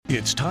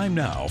It's time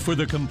now for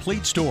The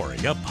Complete Story,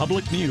 a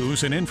public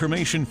news and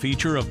information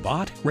feature of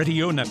Bott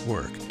Radio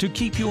Network to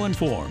keep you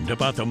informed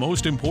about the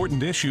most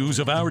important issues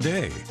of our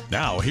day.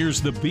 Now,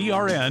 here's the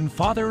BRN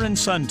father and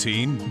son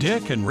team,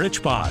 Dick and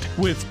Rich Bott,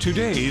 with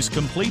today's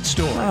Complete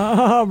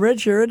Story.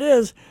 Rich, here it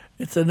is.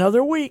 It's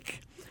another week.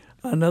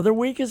 Another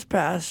week has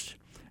passed,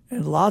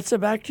 and lots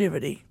of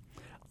activity,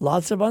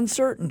 lots of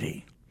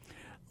uncertainty,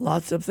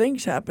 lots of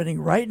things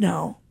happening right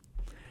now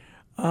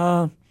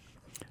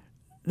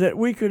that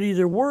we could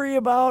either worry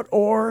about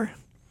or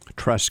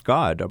trust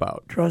God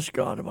about.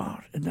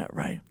 Isn't that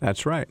right?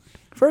 That's right.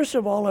 First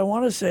of all, I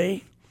want to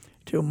say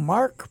to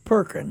Mark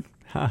Perkin,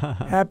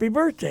 happy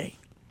birthday.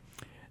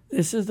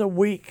 This is the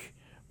week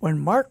when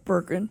Mark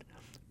Perkin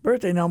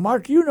birthday. Now,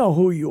 Mark, you know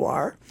who you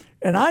are,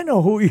 and I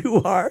know who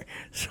you are,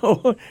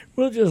 so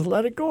we'll just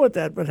let it go at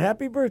that. But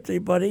happy birthday,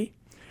 buddy.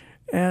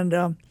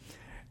 And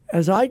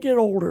as I get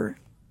older,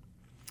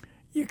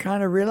 you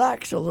kind of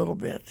relax a little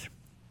bit.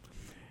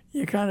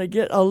 You kind of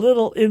get a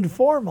little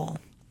informal.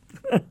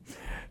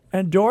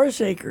 And Doris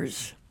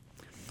Akers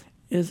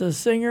is a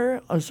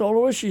singer, a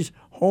soloist. She's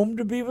home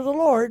to be with the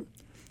Lord.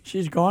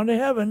 She's gone to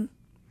heaven.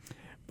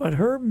 But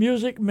her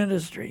music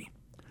ministry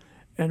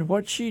and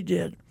what she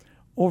did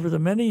over the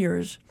many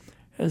years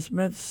has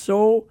meant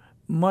so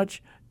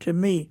much to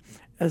me.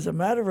 As a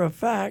matter of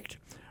fact,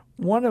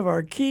 one of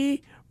our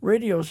key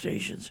radio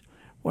stations,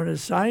 when it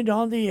signed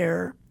on the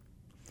air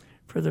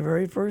for the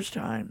very first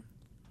time,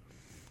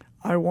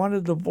 I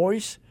wanted the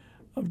voice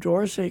of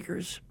Doris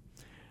Akers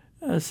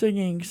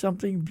singing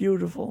something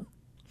beautiful.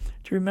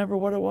 Do you remember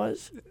what it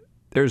was?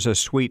 There's a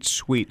sweet,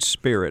 sweet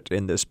spirit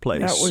in this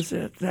place. That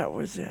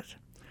was it.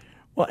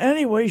 Well,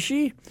 anyway,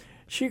 she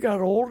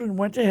got old and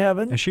went to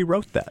heaven. And she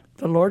wrote that.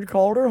 The Lord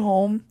called her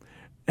home,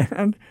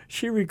 and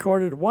she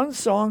recorded one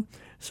song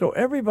so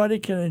everybody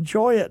can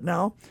enjoy it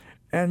now.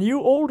 And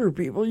you older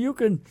people,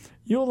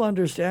 you'll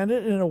understand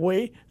it in a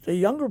way the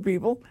younger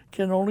people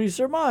can only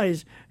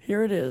surmise.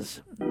 Here it is.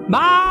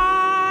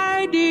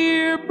 My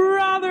dear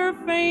brother,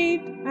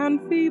 faint and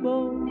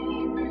feeble,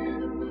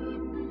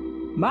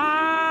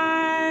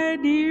 my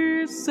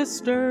dear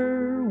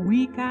sister,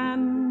 weak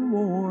and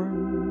worn,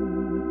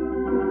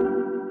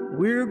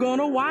 we're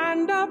gonna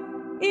wind up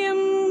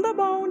in the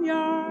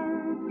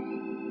boneyard,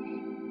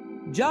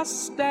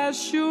 just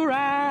as sure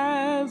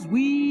as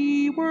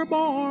we were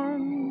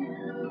born.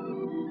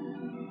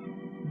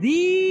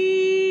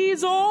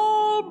 These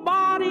old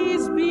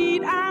bodies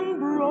beat and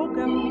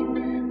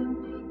broken,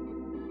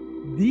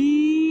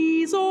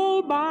 these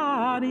old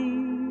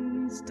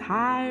bodies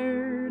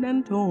tired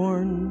and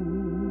torn,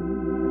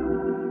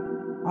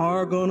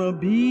 are gonna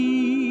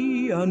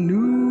be a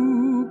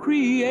new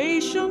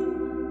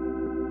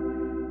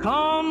creation,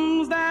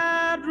 comes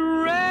that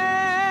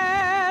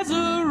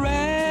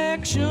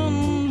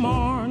resurrection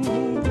morn.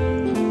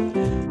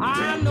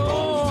 I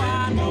know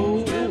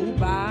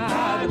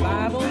by the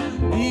Bible,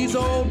 these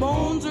old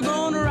bones are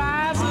gonna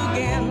rise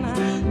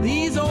again.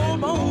 These old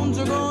bones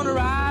are gonna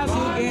rise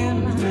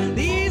again.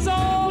 These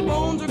old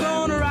bones are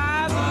gonna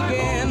rise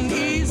again.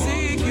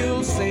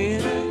 Ezekiel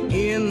said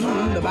in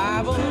the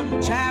Bible,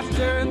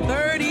 chapter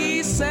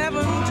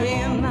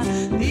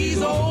 37:10,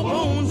 these old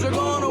bones are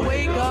gonna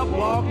wake up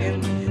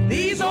walking.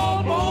 These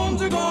old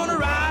bones are gonna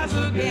rise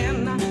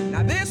again.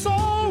 Now this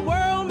old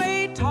world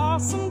may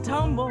toss and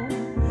tumble,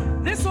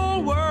 this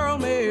old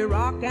world may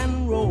rock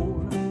and roll.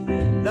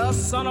 The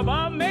sun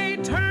above may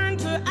turn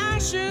to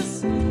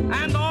ashes,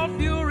 and all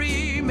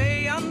fury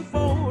may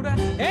unfold.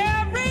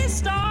 Every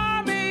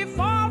star may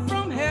fall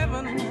from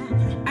heaven,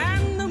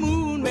 and the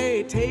moon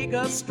may take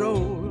a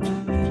stroll.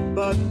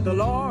 But the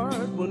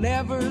Lord will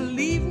never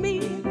leave me.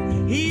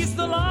 He's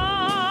the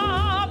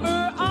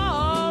lover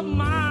of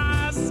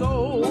my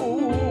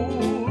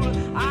soul.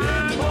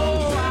 I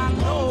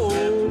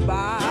know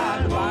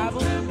by the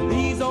Bible,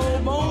 these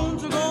old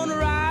bones are gonna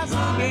rise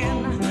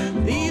again.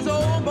 These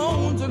old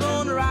bones are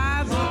gonna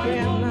rise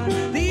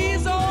again.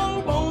 These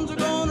old bones are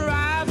gonna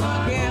rise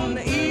again.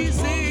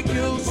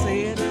 Ezekiel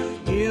said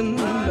in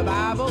the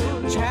Bible,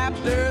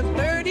 chapter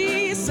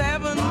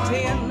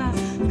 37:10,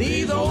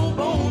 these old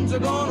bones are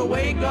gonna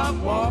wake up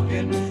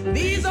walking.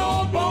 These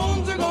old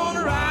bones are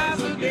gonna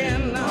rise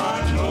again.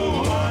 I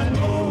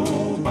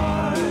know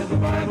by the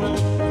Bible,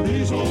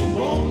 these old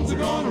bones are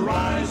gonna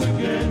rise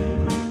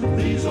again.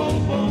 These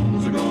old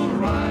bones are gonna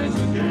rise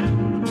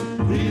again.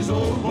 These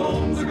old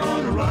bones are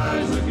gonna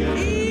rise again.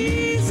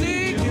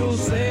 Ezekiel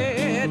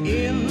said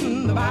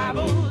in the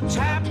Bible,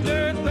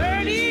 chapter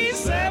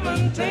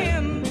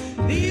 37:10,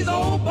 these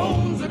old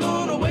bones are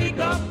gonna wake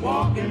up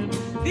walking.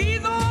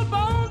 These old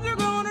bones are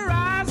gonna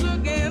rise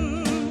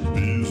again.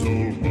 These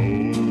old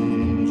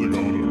bones are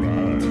gonna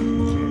rise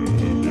again.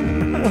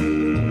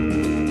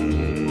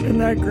 Isn't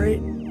that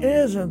great?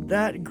 Isn't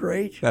that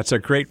great? That's a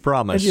great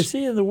promise. And you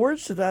see in the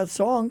words to that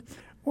song,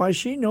 why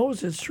she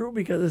knows it's true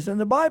because it's in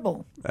the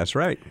Bible. That's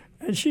right.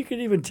 And she could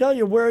even tell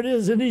you where it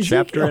is in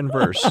Ezekiel. Chapter and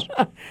verse.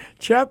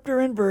 Chapter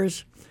and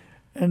verse.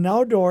 And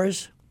now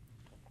Doris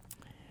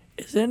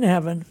is in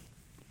heaven.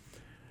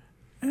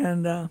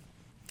 And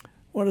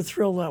What a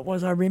thrill that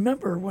was. I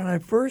remember when I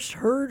first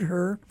heard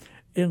her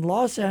in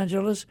Los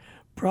Angeles,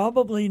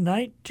 probably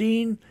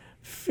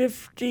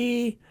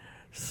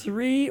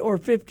 1953 or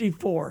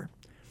 54,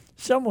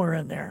 somewhere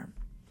in there.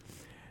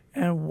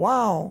 And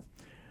wow,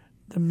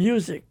 the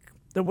music,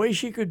 the way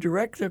she could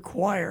direct the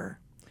choir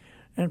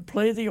and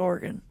play the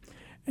organ.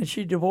 And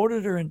she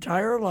devoted her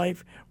entire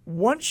life,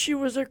 once she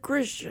was a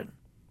Christian,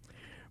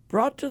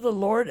 brought to the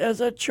Lord as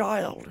a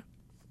child.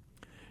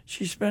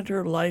 She spent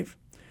her life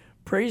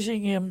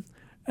praising Him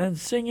and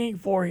singing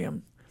for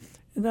Him.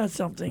 Isn't that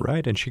something?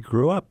 Right, and she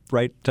grew up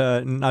right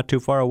not too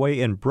far away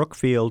in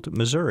Brookfield,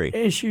 Missouri.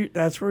 And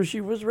that's where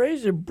she was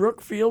raised, in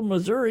Brookfield,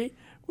 Missouri,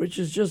 which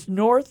is just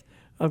north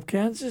of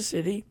Kansas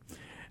City.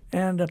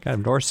 And Kind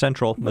of north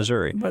central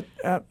Missouri. But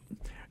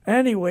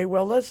anyway,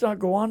 well, let's not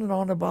go on and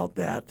on about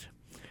that.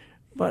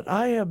 But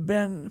I have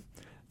been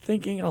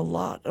thinking a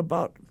lot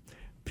about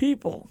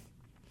people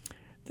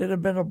that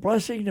have been a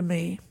blessing to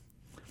me,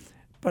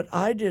 but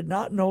I did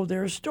not know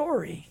their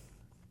story.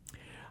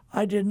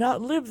 I did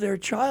not live their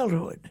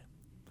childhood.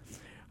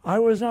 I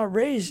was not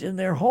raised in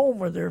their home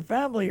or their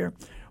family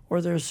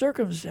or their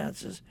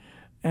circumstances.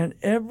 And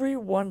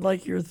everyone,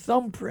 like your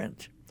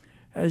thumbprint,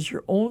 has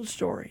your own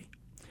story.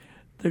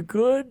 The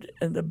good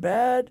and the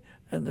bad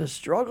and the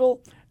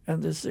struggle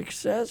and the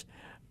success.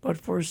 But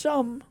for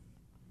some,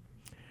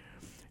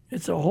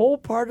 it's a whole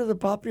part of the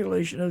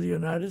population of the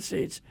United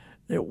States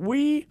that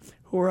we,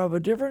 who are of a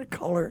different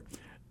color,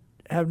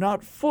 have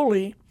not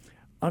fully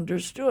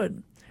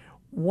understood.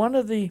 One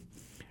of the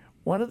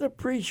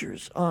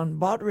preachers on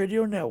Bot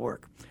Radio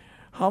Network,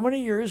 how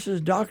many years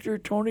has Dr.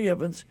 Tony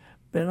Evans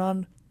been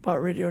on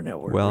Bot Radio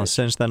Network? Well,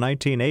 since the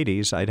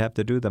 1980s, I'd have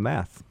to do the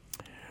math.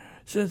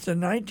 Since the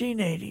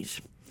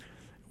 1980s.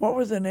 What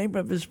was the name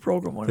of his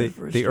program when it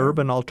first The started?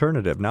 Urban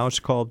Alternative. Now it's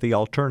called The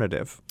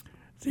Alternative.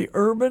 The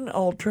Urban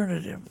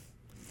Alternative.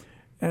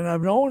 And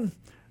I've known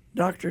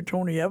Dr.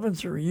 Tony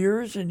Evans for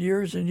years and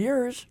years and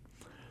years,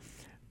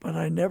 but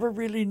I never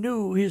really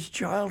knew his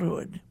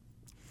childhood,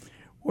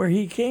 where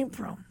he came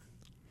from,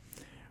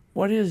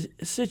 what his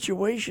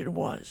situation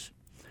was.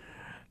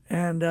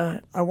 And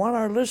I want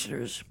our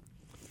listeners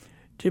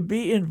to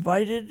be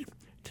invited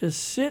to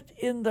sit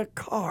in the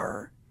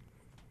car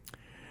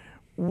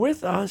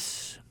with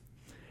us,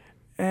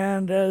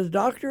 and as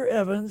Dr.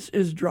 Evans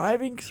is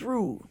driving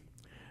through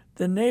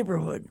the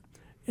neighborhood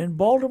in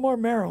Baltimore,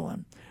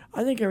 Maryland,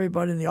 I think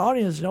everybody in the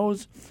audience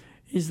knows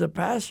he's the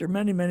pastor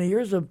many, many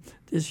years of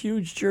this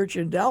huge church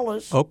in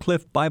Dallas. Oak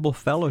Cliff Bible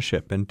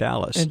Fellowship in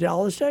Dallas. In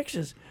Dallas,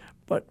 Texas.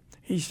 But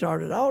he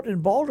started out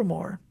in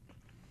Baltimore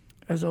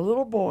as a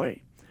little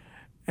boy.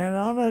 And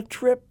on a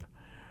trip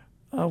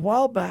a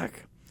while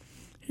back,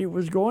 he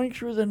was going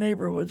through the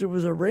neighborhoods. It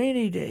was a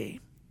rainy day,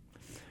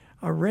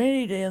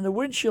 and the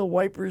windshield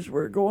wipers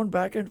were going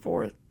back and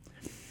forth.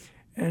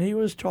 And he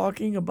was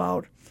talking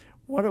about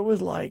what it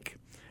was like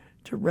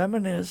to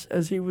reminisce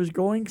as he was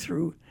going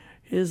through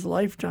his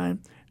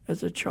lifetime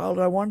as a child.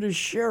 I wanted to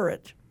share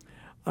it.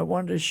 I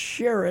wanted to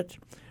share it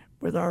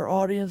with our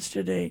audience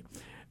today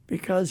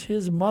because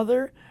his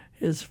mother,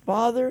 his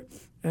father,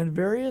 and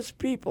various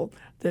people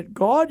that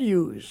God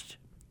used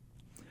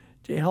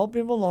to help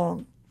him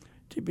along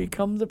to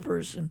become the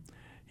person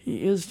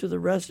he is to the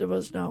rest of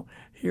us now.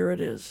 Here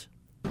it is.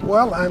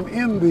 Well, I'm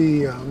in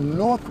the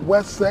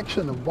northwest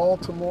section of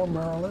Baltimore,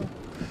 Maryland,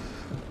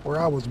 where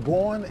I was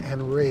born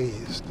and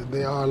raised.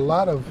 There are a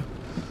lot of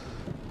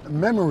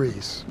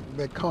memories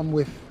that come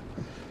with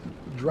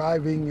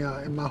driving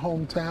in my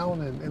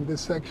hometown and in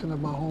this section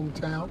of my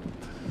hometown.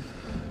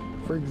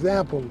 For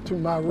example, to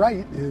my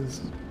right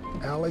is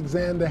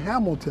Alexander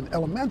Hamilton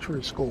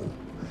Elementary School.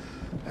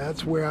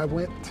 That's where I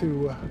went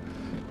to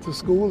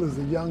school as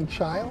a young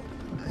child,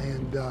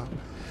 and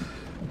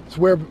it's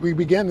where we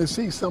began to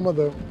see some of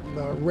the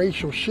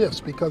racial shifts,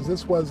 because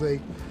this was a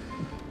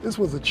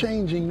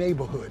changing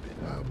neighborhood.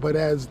 But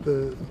as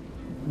the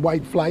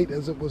white flight,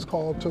 as it was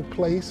called, took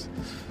place,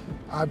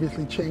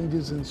 obviously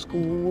changes in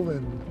school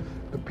and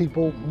the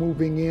people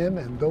moving in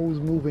and those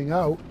moving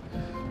out,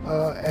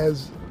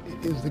 as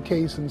is the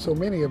case in so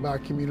many of our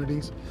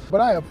communities. But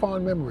I have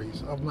fond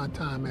memories of my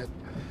time in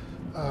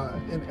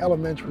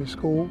elementary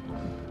school.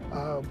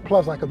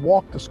 Plus, I could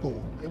walk to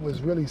school. It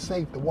was really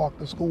safe to walk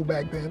to school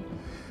back then,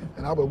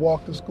 and I would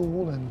walk to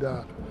school, and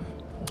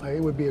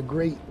it would be a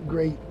great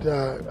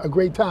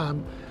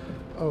time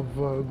of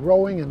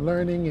growing and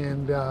learning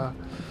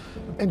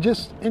and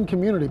just in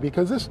community,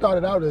 because this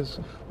started out as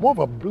more of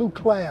a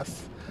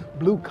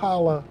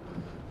blue-collar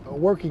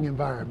working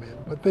environment,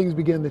 but things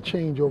began to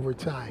change over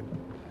time.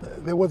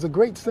 There was a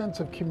great sense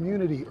of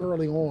community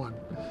early on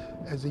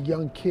as a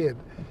young kid.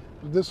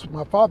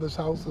 My father's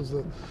house was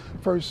the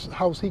first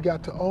house he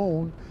got to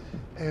own,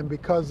 And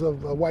because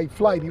of a white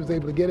flight, he was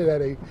able to get it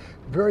at a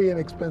very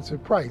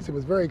inexpensive price. It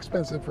was very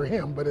expensive for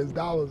him, but as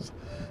dollars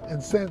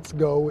and cents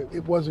go,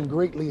 it wasn't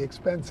greatly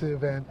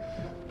expensive. And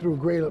through a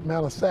great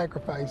amount of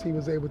sacrifice, he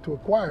was able to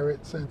acquire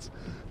it since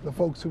the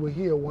folks who were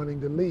here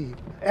wanting to leave.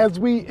 As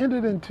we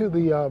entered into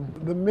the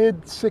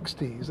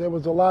mid-'60s, there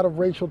was a lot of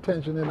racial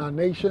tension in our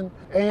nation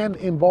and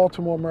in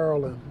Baltimore,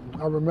 Maryland.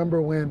 I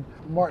remember when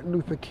Martin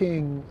Luther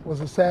King was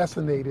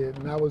assassinated,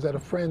 and I was at a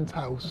friend's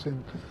house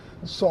and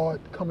saw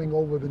it coming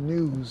over the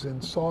news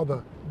and saw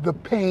the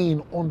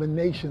pain on the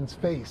nation's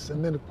face.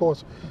 And then, of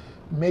course,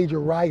 major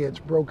riots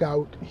broke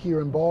out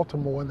here in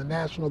Baltimore, and the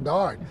National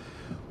Guard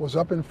was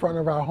up in front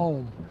of our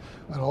home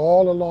and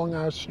all along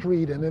our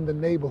street and in the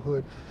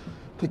neighborhood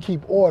to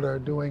keep order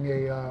during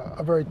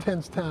a very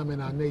tense time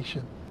in our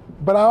nation.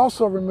 But I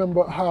also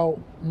remember how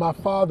my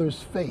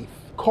father's faith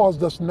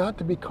caused us not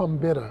to become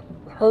bitter,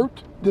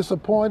 hurt,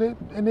 disappointed,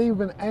 and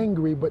even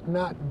angry, but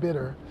not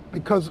bitter,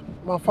 because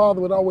my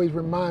father would always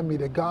remind me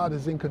that God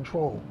is in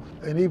control.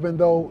 And even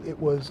though it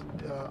was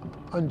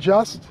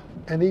unjust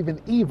and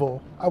even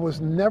evil, I was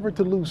never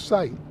to lose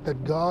sight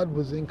that God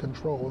was in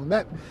control. And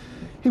that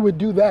he would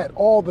do that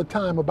all the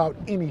time about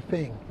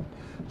anything.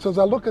 So as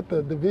I look at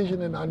the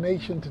division in our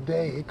nation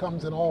today, it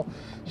comes in all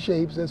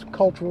shapes. There's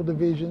cultural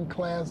division,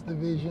 class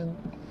division,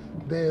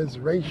 there's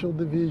racial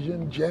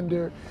division,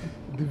 gender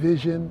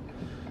division.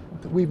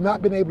 We've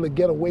not been able to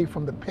get away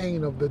from the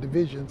pain of the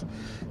divisions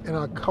in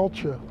our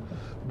culture.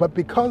 But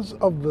because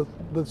of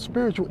the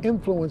spiritual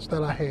influence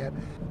that I had,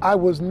 I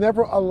was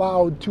never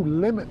allowed to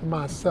limit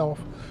myself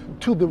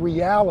to the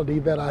reality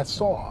that I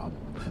saw.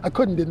 I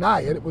couldn't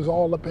deny it. It was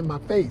all up in my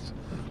face.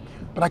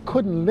 But I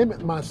couldn't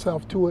limit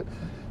myself to it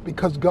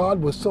because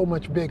God was so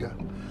much bigger.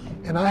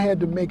 And I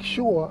had to make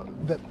sure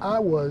that I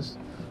was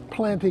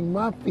planting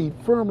my feet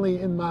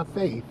firmly in my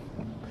faith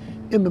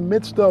in the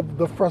midst of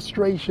the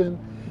frustration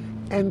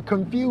and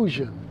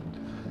confusion,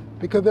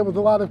 because there was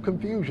a lot of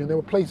confusion. There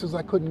were places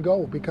I couldn't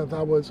go because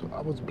I was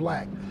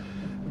black.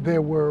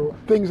 There were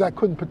things I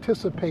couldn't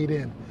participate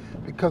in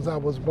because I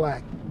was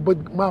black.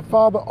 But my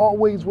father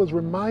always was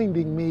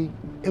reminding me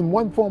in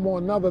one form or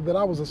another that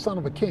I was a son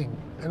of a king,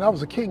 and I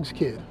was a king's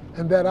kid,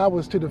 and that I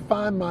was to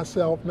define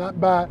myself not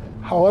by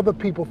how other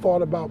people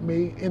thought about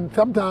me, and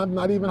sometimes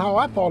not even how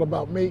I thought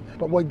about me,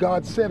 but what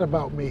God said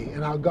about me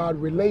and how God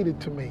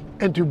related to me,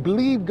 and to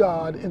believe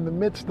God in the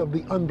midst of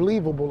the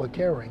unbelievable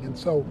occurring. And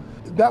so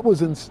that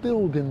was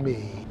instilled in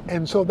me.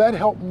 And so that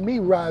helped me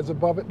rise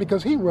above it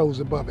because he rose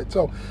above it.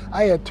 So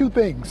I had two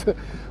things.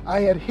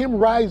 I had him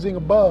rising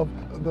above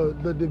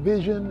the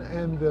division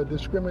and the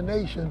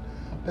discrimination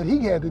that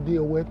he had to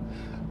deal with,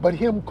 but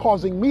him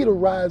causing me to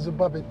rise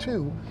above it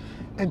too,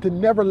 and to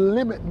never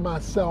limit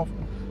myself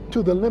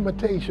to the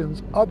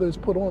limitations others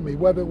put on me,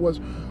 whether it was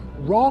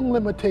wrong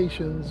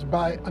limitations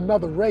by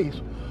another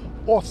race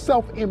or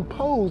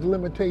self-imposed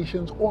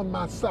limitations on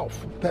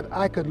myself, that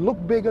I could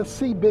look bigger,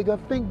 see bigger,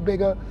 think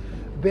bigger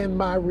than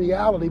my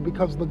reality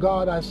because the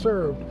God I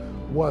served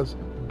was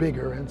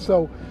bigger. And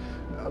so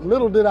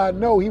little did I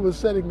know he was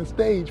setting the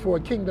stage for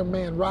a kingdom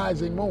man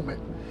rising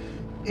moment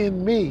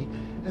in me.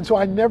 And so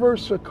I never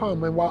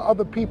succumbed. And while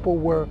other people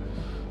were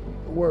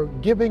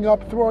giving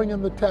up, throwing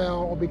in the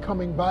towel, or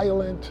becoming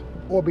violent,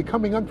 or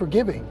becoming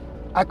unforgiving,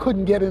 I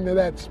couldn't get into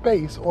that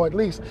space, or at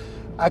least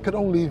I could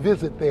only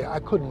visit there. I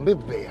couldn't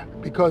live there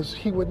because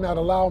he would not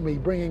allow me,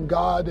 bringing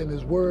God and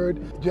his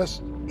word,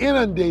 just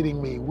inundating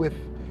me with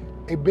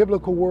a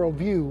biblical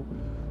worldview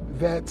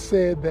that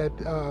said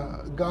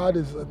that God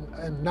is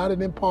not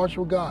an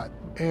impartial God,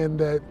 and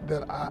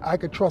that I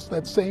could trust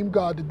that same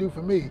God to do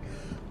for me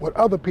what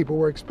other people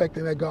were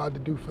expecting that God to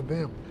do for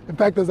them. In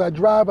fact, as I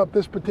drive up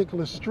this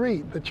particular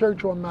street, the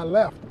church on my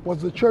left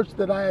was the church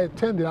that I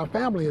attended, our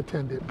family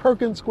attended,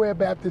 Perkins Square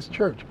Baptist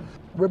Church.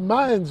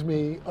 Reminds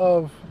me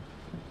of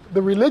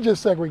the religious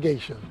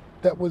segregation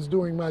that was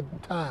during my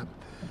time.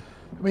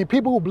 I mean,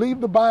 people who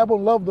believed the Bible,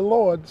 loved the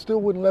Lord,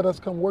 still wouldn't let us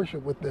come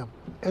worship with them.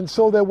 And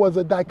so there was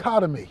a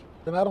dichotomy.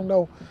 And I don't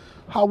know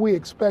how we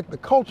expect the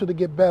culture to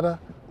get better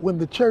when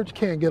the church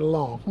can't get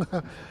along.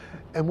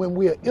 And when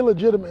we are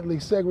illegitimately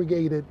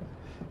segregated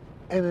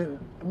and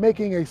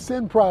making a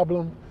sin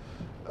problem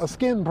a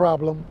skin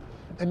problem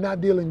and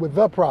not dealing with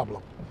the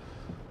problem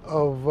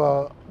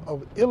of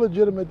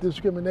illegitimate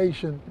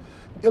discrimination,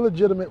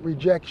 illegitimate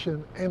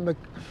rejection, and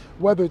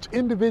whether it's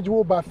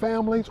individual by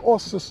families or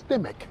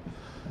systemic,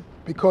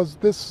 because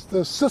the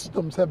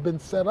systems have been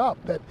set up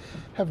that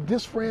have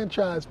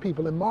disfranchised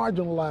people and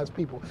marginalized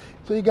people.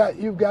 So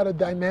you've got a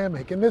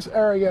dynamic. In this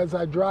area, as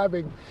I'm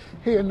driving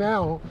here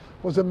now,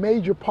 was a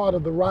major part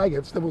of the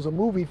riots. There was a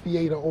movie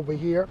theater over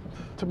here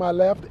to my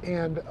left,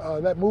 and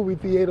that movie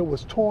theater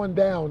was torn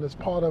down as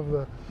part of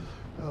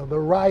the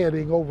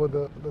rioting over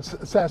the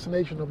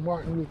assassination of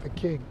Martin Luther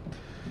King.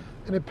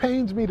 And it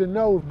pains me to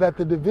know that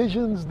the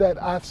divisions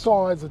that I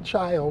saw as a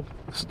child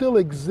still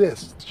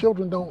exist.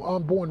 Children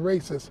aren't born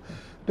racist.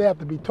 They have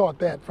to be taught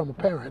that from a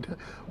parent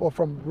or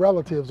from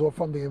relatives or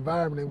from the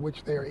environment in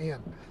which they're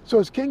in. So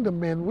as kingdom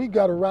men, we've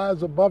got to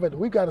rise above it.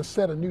 We've got to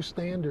set a new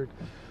standard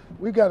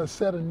We've got to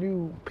set a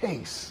new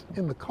pace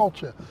in the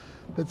culture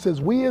that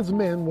says we as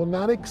men will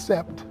not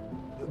accept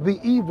the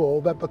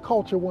evil that the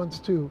culture wants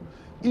to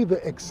either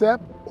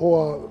accept,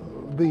 or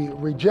the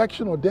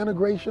rejection or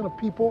denigration of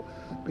people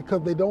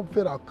because they don't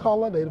fit our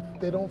color,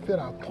 they don't fit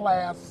our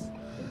class,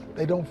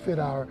 they don't fit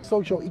our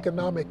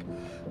socio-economic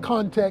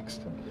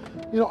context.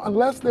 You know,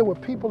 unless there were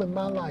people in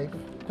my life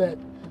that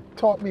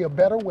taught me a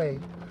better way,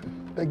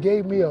 that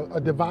gave me a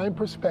divine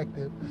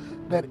perspective,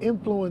 that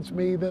influenced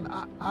me, then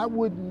I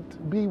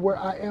wouldn't be where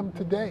I am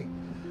today.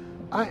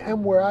 I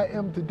am where I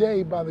am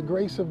today by the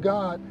grace of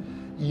God,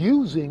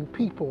 using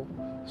people,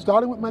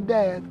 starting with my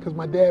dad, because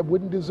my dad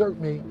wouldn't desert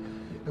me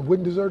and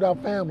wouldn't desert our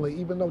family,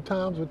 even though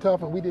times were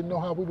tough and we didn't know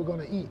how we were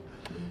going to eat.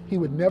 He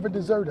would never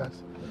desert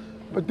us.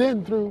 But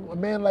then through a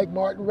man like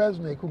Martin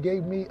Resnick, who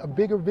gave me a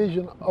bigger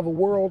vision of a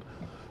world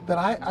that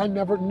I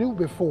never knew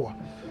before.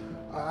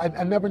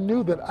 I never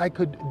knew that I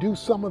could do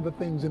some of the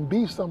things and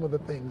be some of the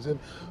things, and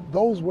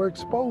those were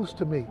exposed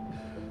to me.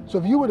 So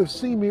if you would have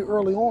seen me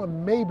early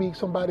on, maybe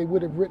somebody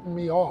would have written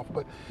me off.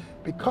 But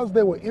because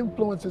there were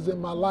influences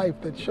in my life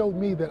that showed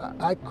me that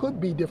I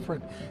could be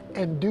different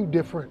and do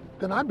different,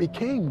 then I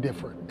became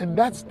different. And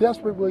that's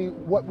desperately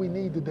what we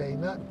need today,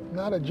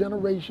 not a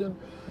generation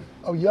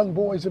of young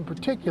boys in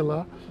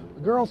particular,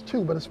 girls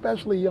too, but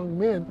especially young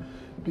men,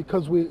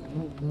 because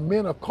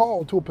men are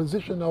called to a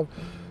position of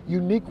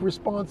unique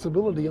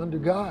responsibility under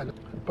God.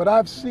 But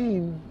I've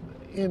seen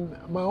in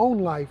my own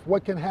life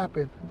what can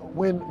happen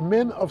when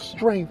men of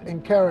strength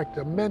and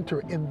character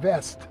mentor,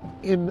 invest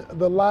in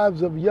the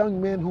lives of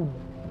young men who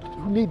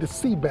need to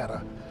see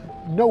better,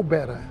 know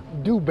better,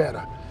 do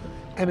better,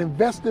 and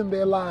invest in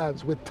their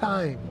lives with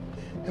time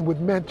and with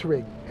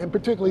mentoring, and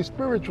particularly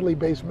spiritually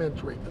based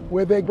mentoring,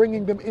 where they're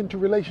bringing them into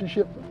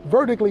relationship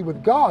vertically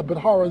with God, but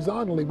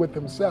horizontally with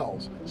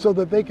themselves, so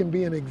that they can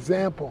be an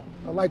example.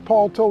 Like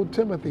Paul told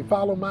Timothy,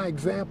 follow my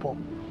example.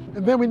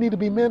 And then we need to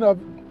be men of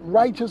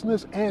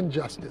righteousness and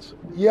justice.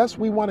 Yes,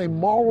 we want a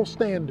moral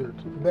standard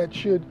that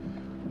should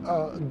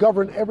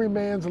govern every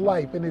man's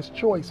life and his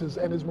choices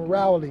and his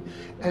morality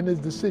and his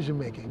decision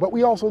making. But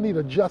we also need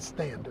a just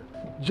standard.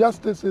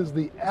 Justice is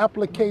the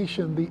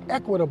application, the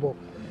equitable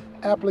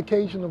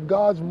application of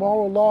God's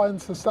moral law in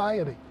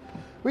society.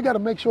 We got to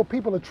make sure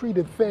people are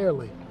treated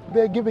fairly.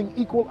 They're giving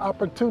equal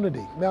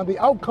opportunity. Now the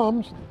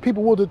outcomes,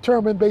 people will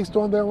determine based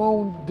on their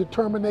own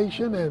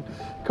determination and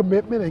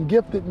commitment and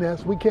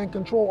giftedness. We can't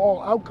control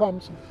all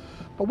outcomes,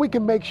 but we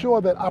can make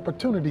sure that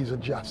opportunities are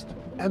just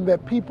and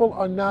that people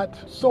are not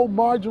so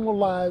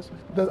marginalized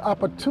that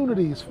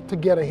opportunities to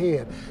get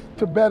ahead,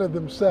 to better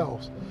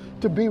themselves,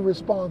 to be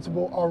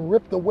responsible are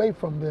ripped away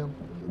from them,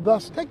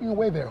 thus taking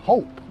away their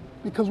hope.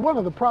 Because one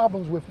of the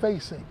problems we're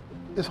facing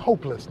is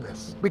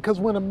hopelessness.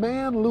 Because when a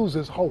man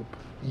loses hope,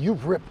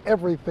 you've ripped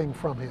everything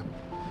from him.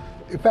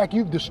 In fact,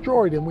 you've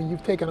destroyed him when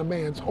you've taken a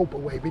man's hope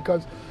away,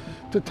 because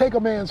to take a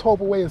man's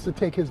hope away is to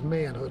take his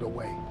manhood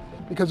away.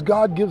 Because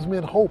God gives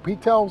men hope. He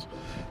tells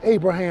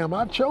Abraham,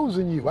 I've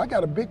chosen you. I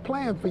got a big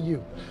plan for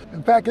you.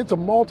 In fact, it's a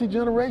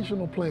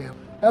multi-generational plan.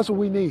 That's what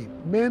we need.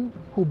 Men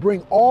who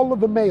bring all of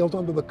the males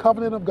under the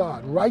covenant of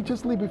God,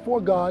 righteously before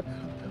God,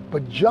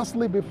 but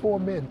justly before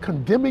men,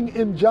 condemning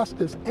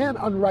injustice and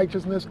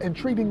unrighteousness and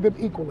treating them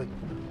equally,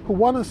 who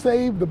want to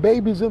save the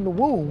babies in the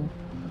womb,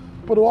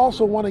 but who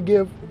also want to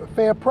give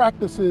fair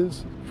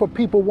practices for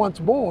people once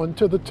born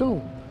to the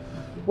tomb,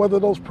 whether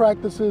those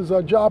practices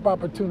are job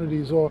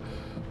opportunities or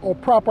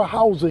proper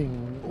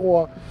housing,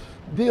 or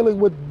dealing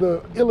with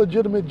the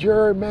illegitimate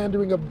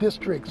gerrymandering of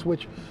districts,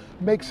 which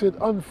makes it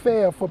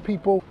unfair for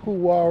people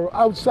who are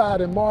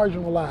outside and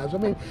marginalized. I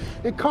mean,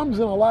 it comes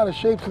in a lot of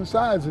shapes and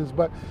sizes,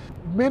 but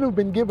men who've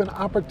been given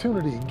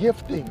opportunity,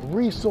 gifting,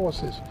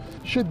 resources,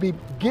 should be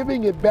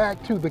giving it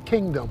back to the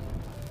kingdom,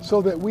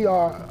 so that we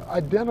are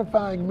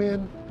identifying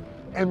men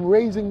and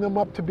raising them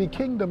up to be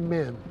kingdom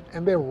men,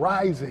 and they're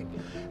rising.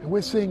 And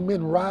we're seeing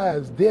men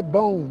rise, dead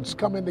bones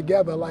coming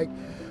together like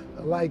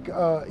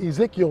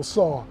Ezekiel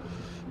saw,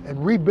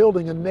 and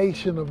rebuilding a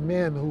nation of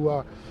men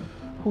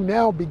who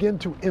now begin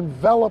to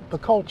envelop the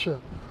culture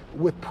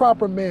with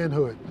proper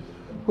manhood,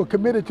 who are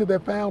committed to their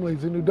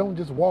families and who don't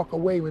just walk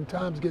away when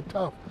times get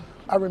tough.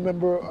 I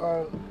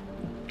remember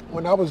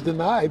when I was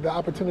denied the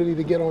opportunity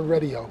to get on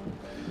radio,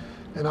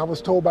 and I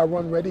was told by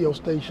one radio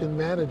station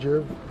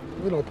manager,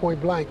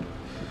 point blank,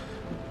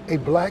 a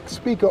black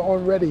speaker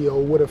on radio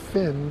would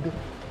offend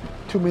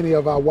too many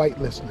of our white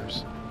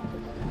listeners.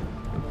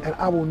 And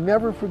I will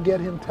never forget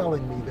him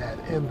telling me that,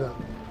 and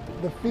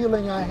the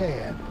feeling I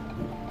had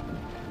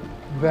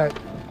that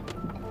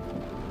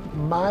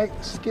my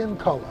skin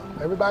color,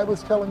 everybody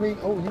was telling me,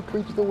 oh, you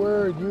preach the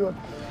word, you're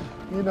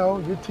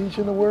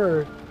teaching the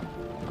word,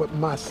 but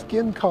my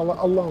skin color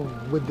alone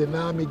would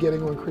deny me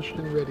getting on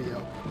Christian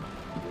radio.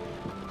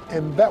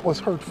 And that was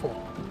hurtful.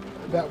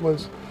 That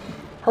was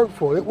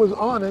hurtful. It was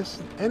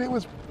honest, and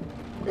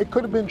it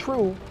could have been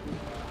true,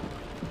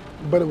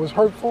 but it was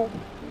hurtful,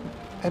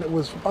 and it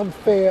was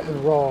unfair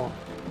and raw.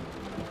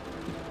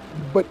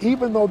 But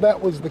even though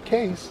that was the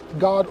case,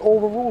 God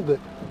overruled it.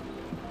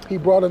 He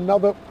brought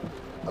another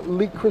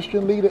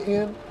Christian leader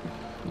in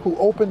who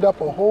opened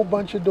up a whole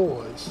bunch of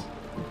doors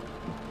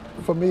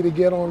for me to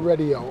get on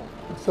radio.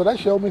 So that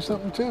showed me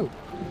something too.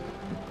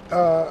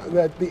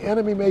 That the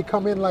enemy may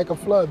come in like a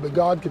flood, but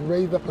God can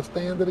raise up a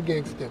standard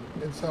against him.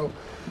 And so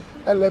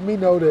that let me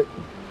know that,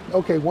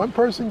 okay, one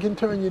person can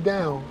turn you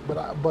down, but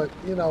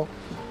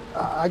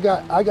I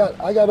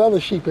got other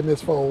sheep in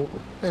this fold,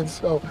 and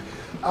so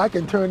I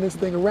can turn this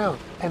thing around.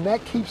 And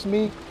that keeps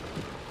me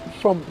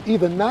from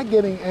either not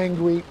getting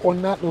angry or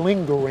not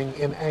lingering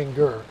in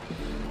anger,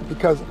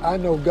 because I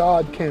know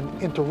God can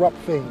interrupt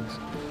things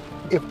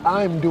if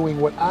I'm doing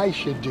what I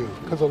should do.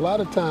 Because a lot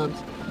of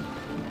times,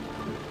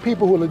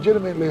 people who are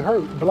legitimately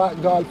hurt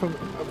block God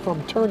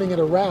from turning it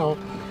around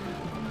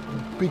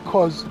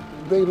because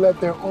they let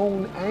their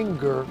own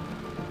anger,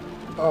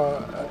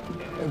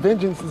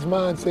 vengeance is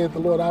mine, saith the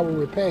Lord, I will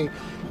repay.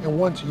 And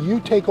once you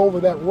take over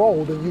that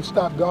role, then you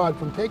stop God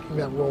from taking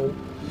that role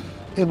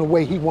in the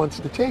way he wants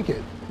to take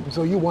it. And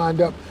so you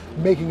wind up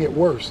making it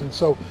worse. And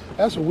so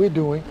that's what we're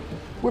doing.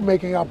 We're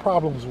making our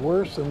problems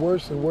worse and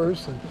worse and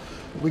worse. And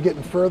we're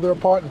getting further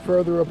apart and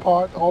further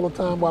apart all the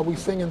time while we're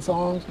singing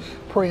songs,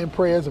 praying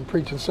prayers, and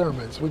preaching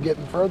sermons. We're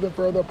getting further and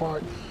further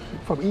apart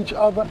from each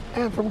other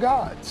and from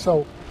God.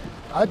 So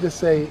I just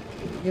say,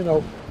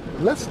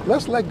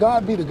 let's let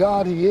God be the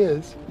God he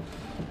is.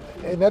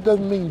 And that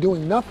doesn't mean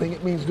doing nothing.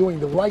 It means doing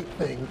the right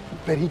thing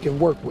that he can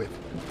work with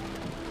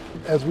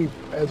as we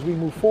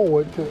move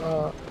forward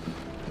to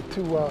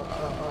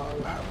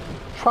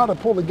try to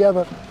pull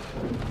together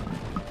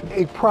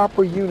a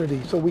proper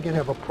unity so we can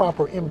have a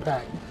proper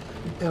impact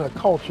in a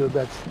culture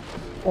that's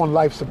on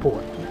life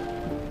support.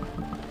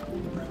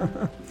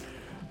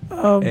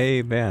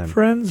 Amen.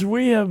 Friends,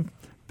 we have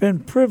been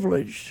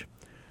privileged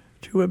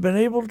to have been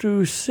able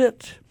to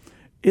sit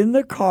in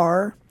the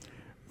car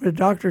with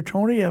Dr.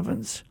 Tony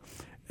Evans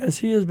as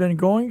he has been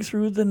going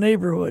through the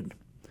neighborhood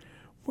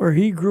where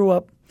he grew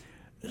up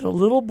as a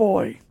little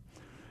boy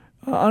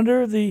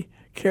under the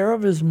care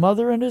of his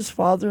mother and his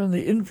father and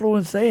the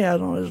influence they had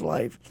on his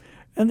life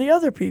and the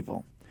other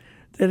people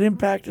that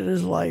impacted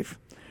his life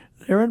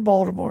there in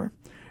Baltimore,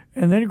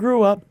 and then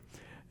grew up,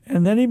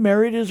 and then he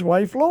married his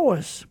wife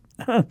Lois.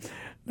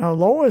 Now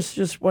Lois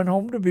just went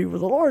home to be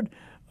with the Lord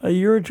a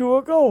year or two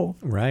ago.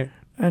 Right.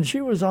 And she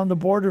was on the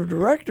board of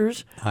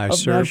directors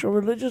of National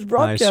Religious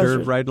Broadcasters. I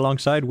served right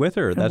alongside with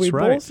her. That's we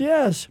right. Both,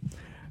 yes.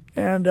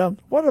 And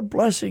what a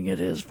blessing it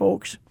is,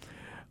 folks.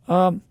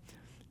 Can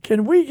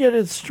we get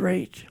it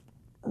straight?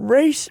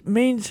 Race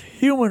means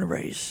human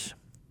race,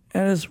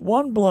 and it's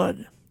one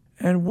blood.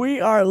 And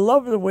we are,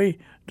 love the way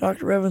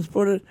Dr. Evans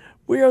put it,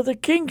 we are the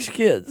king's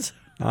kids.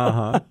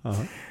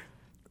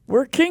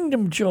 We're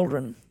kingdom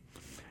children.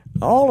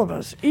 All of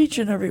us, each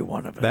and every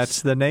one of us.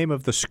 That's the name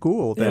of the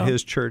school that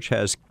his church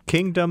has,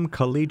 Kingdom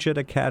Collegiate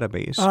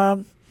Academies.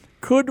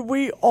 Could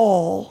we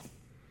all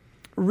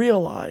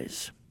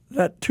realize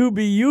that to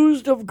be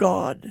used of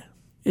God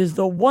is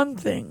the one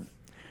thing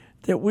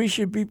that we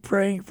should be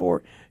praying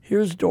for?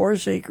 Here's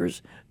Doris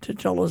Akers to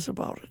tell us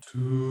about it.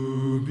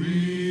 To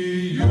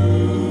be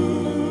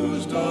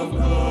used of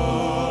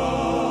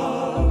God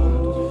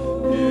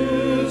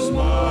is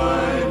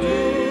my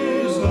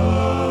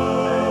desire.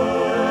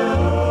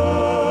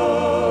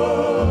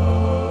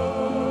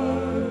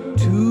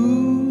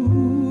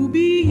 To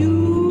be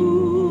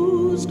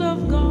used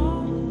of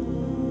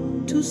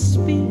God, to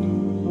speak,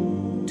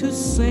 to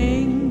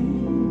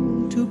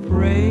sing, to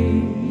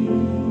pray.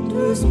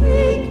 To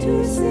speak,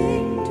 to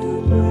sing,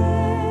 to pray.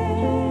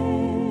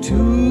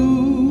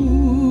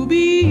 To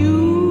be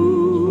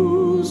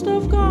used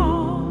of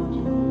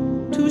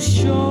God, to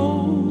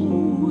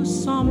show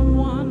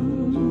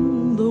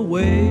someone the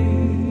way.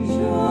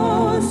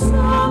 Show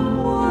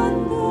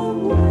someone the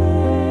way.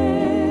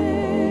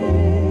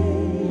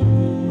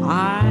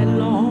 I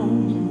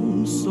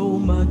long so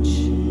much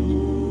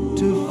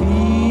to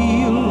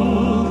feel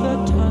the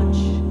touch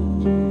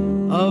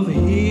of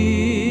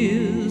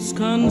His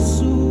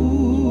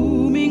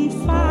consuming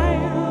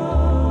fire.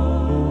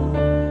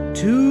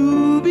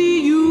 To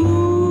be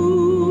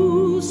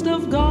used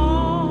of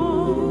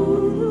God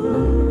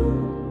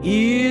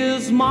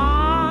is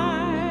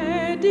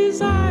my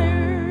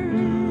desire.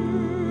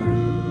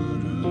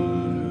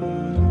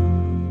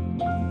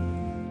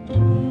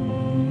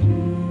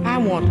 I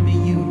want to be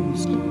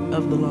used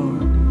of the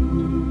Lord.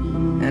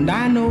 And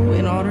I know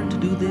in order to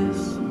do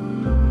this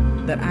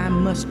that I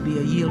must be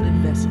a yielded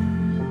vessel.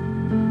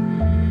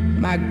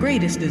 My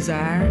greatest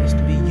desire is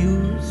to be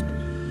used.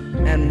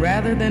 And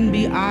rather than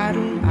be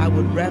idle, I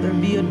would rather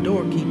be a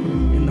doorkeeper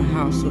in the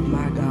house of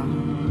my God.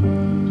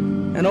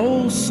 An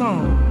old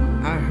song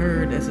I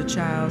heard as a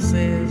child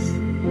says,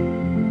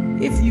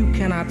 if you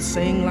cannot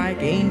sing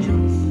like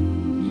angels,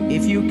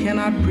 if you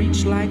cannot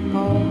preach like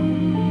Paul,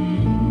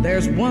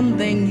 there's one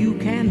thing you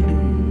can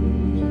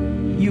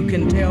do. You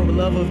can tell the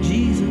love of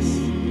Jesus.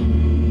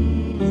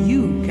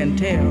 You can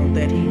tell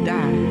that he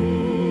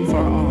died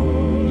for all.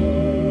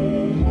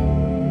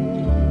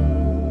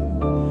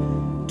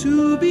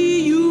 To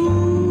be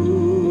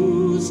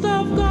used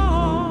of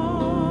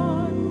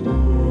God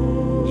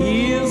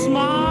is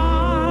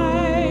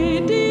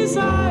my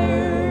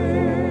desire.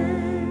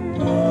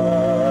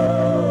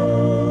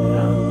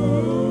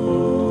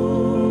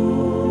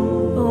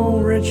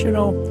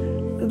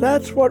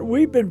 that's what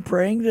we've been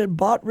praying that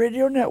Bott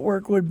Radio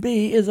Network would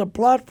be, is a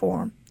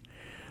platform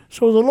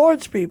so the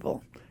Lord's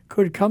people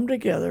could come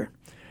together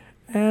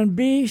and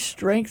be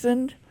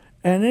strengthened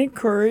and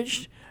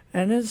encouraged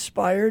and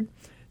inspired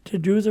to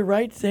do the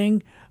right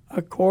thing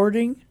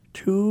according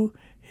to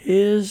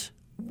His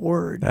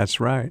Word. That's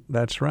right.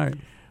 That's right.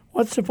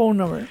 What's the phone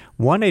number?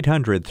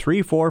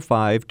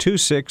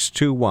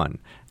 1-800-345-2621.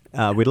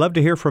 We'd love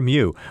to hear from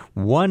you.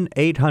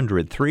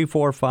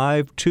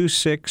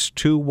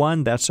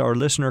 1-800-345-2621. That's our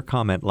listener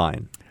comment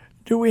line.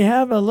 Do we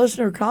have a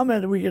listener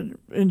comment that we can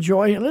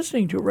enjoy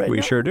listening to right now?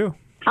 We sure do.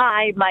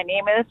 Hi, my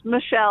name is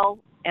Michelle,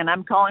 and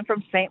I'm calling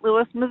from St.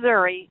 Louis,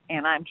 Missouri,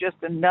 and I'm just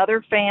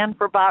another fan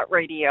for Bott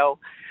Radio.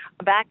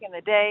 Back in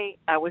the day,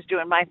 I was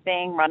doing my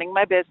thing, running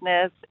my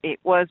business. It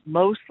was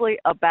mostly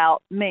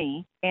about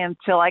me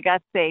until I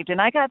got saved,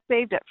 and I got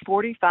saved at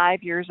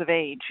 45 years of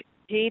age.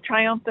 He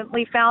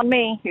triumphantly found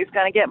me. He's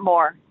going to get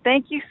more.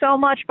 Thank you so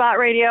much, Bott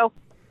Radio.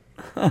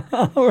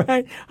 All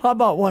right. How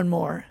about one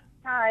more?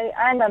 Hi,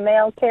 I'm a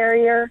mail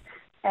carrier,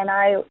 and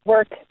I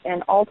work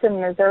in Alton,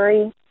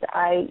 Missouri.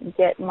 I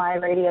get my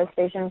radio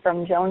station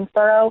from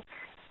Jonesboro.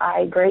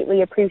 I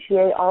greatly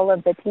appreciate all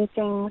of the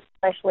teachings,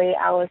 especially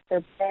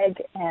Alistair Begg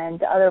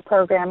and other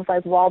programs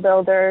like Wall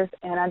Builders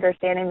and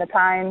Understanding the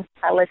Times.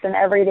 I listen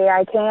every day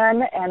I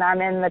can, and I'm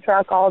in the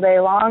truck all day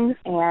long,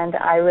 and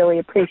I really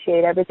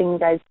appreciate everything you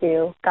guys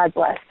do. God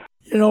bless.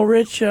 You know,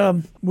 Rich,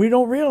 we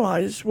don't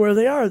realize where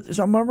they are.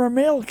 Some of them are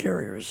mail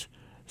carriers.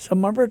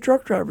 Some of them are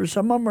truck drivers.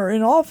 Some of them are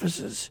in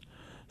offices.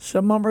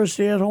 Some of them are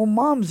stay-at-home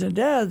moms and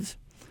dads.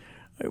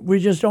 We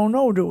just don't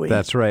know, do we?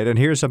 That's right. And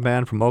here's a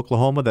man from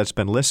Oklahoma that's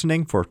been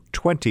listening for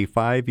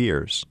 25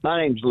 years. My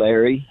name's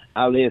Larry.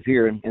 I live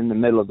here in the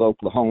middle of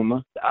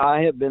Oklahoma. I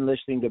have been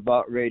listening to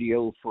Bott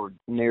Radio for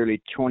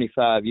nearly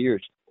 25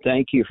 years.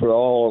 Thank you for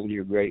all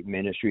your great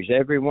ministries,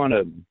 every one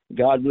of them.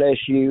 God bless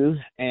you,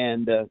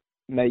 and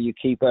may you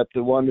keep up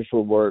the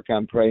wonderful work.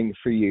 I'm praying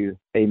for you.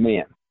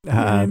 Amen.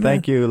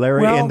 Thank you,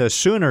 Larry. Well, in the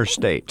Sooner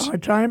States.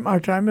 Our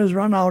time has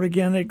run out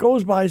again. It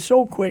goes by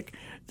so quick.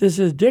 This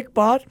is Dick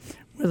Bott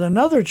with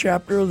another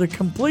chapter of the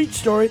complete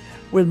story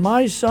with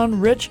my son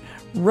Rich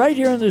right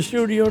here in the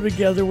studio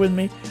together with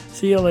me.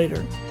 See you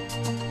later.